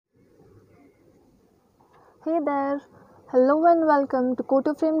Hey there, hello and welcome to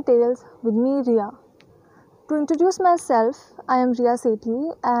Koto Frame Tales with me, Ria. To introduce myself, I am Ria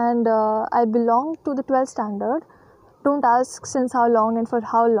Sethi and I belong to the 12th standard. Don't ask since how long and for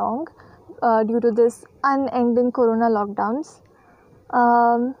how long due to this unending corona lockdowns.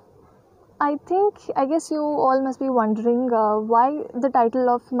 Um, I guess you all must be wondering why the title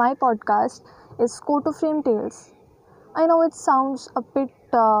of my podcast is Koto Frame Tales. I know it sounds a bit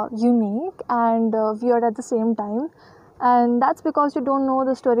unique and weird at the same time, and that's because you don't know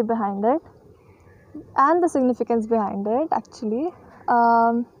the story behind it and the significance behind it, actually.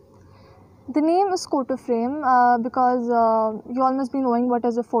 Um, the name is photo frame because you all must be knowing what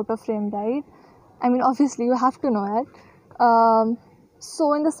is a photo frame, right? I mean, obviously, you have to know it.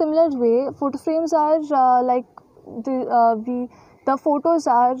 So, in the similar way, photo frames are like the we the photos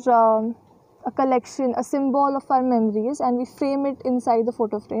are a collection, a symbol of our memories, and we frame it inside the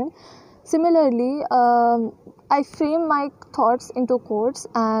photo frame. Similarly, I frame my thoughts into quotes,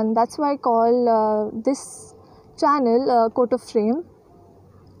 and that's why I call this channel Quote of Frame.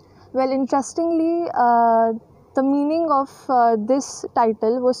 Well, interestingly, the meaning of this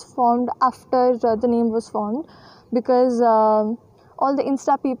title was formed after the name was formed because all the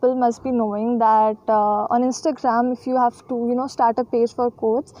Insta people must be knowing that on Instagram, if you have to, start a page for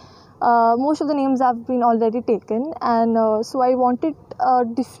quotes, most of the names have been already taken, and so I wanted a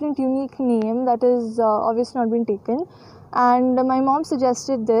different, unique name that is obviously not been taken. And my mom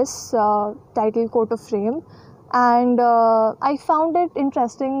suggested this title, Quote of Frame, and I found it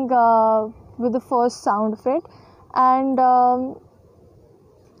interesting with the first sound of it, and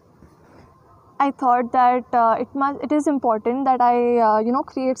I thought that it is important that I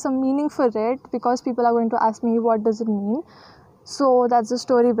create some meaning for it because people are going to ask me what does it mean. So that's the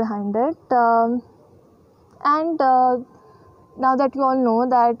story behind it, and now that you all know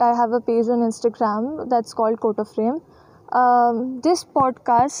that I have a page on Instagram that's called Quote Frame, this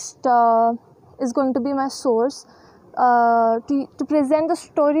podcast is going to be my source to present the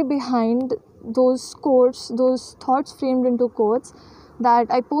story behind those quotes, those thoughts framed into quotes that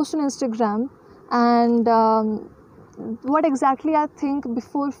I post on Instagram, and what exactly I think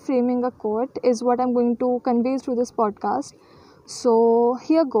before framing a quote is what I'm going to convey through this podcast. So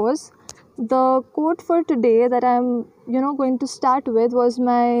here goes. The quote for today that I'm going to start with was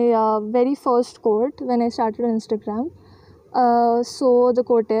my very first quote when I started on Instagram. So the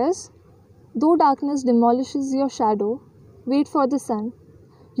quote is, though darkness demolishes your shadow, wait for the sun.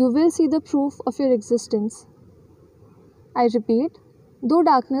 You will see the proof of your existence. I repeat, though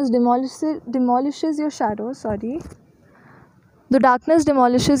darkness demolishes your shadow, though darkness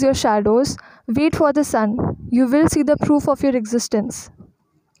demolishes your shadows, wait for the sun. You will see the proof of your existence.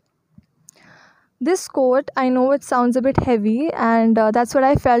 This quote, I know it sounds a bit heavy, and that's what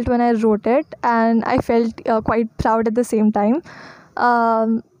I felt when I wrote it, and I felt quite proud at the same time.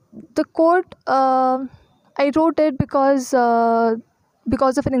 The quote, I wrote it because of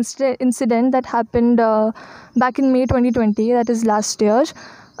an incident that happened back in May 2020, that is last year.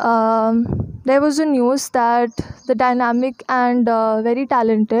 There was a news that the dynamic and very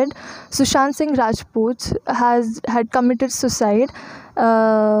talented Sushant Singh Rajput had committed suicide.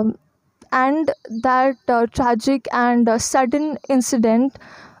 And that tragic and sudden incident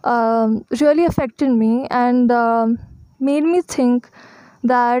really affected me and made me think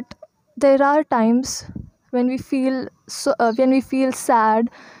that there are times when we feel sad,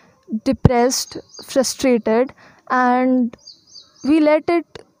 depressed, frustrated, and we let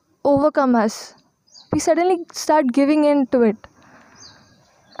it overcome us. We suddenly start giving in to it,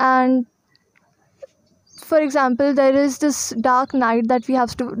 and for example, there is this dark night that we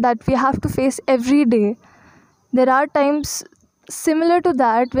have to face every day. There are times similar to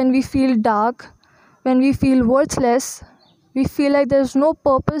that when we feel dark, when we feel worthless, we feel like there's no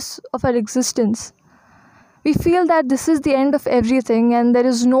purpose of our existence. We feel that this is the end of everything and there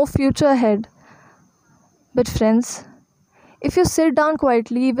is no future ahead. But friends, if you sit down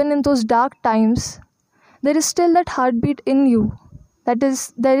quietly, even in those dark times, there is still that heartbeat in you. There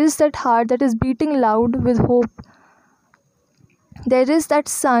is that heart that is beating loud with hope. There is that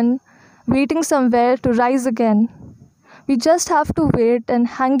sun waiting somewhere to rise again. We just have to wait and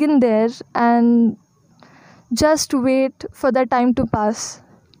hang in there and just wait for that time to pass.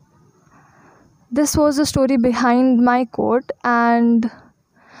 This was the story behind my quote, and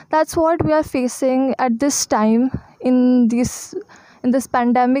that's what we are facing at this time in this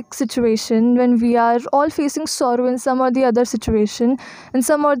pandemic situation, when we are all facing sorrow in some or the other situation, in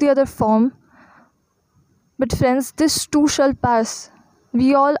some or the other form. But friends, this too shall pass.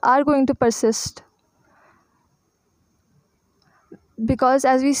 We all are going to persist. because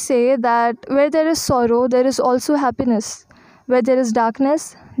as we say that where there is sorrow there is also happiness, where there is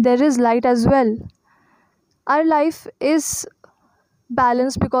darkness there is light as well. Our life is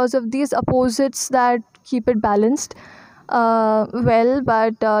balanced because of these opposites that keep it balanced.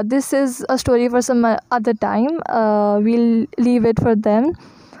 But this is a story for some other time. We'll leave it for them.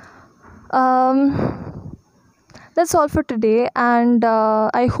 um, that's all for today, and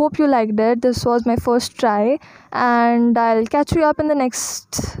I hope you liked it. This was my first try, and I'll catch you up in the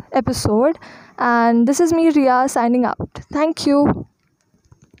next episode. And this is me, Ria, signing out. Thank you.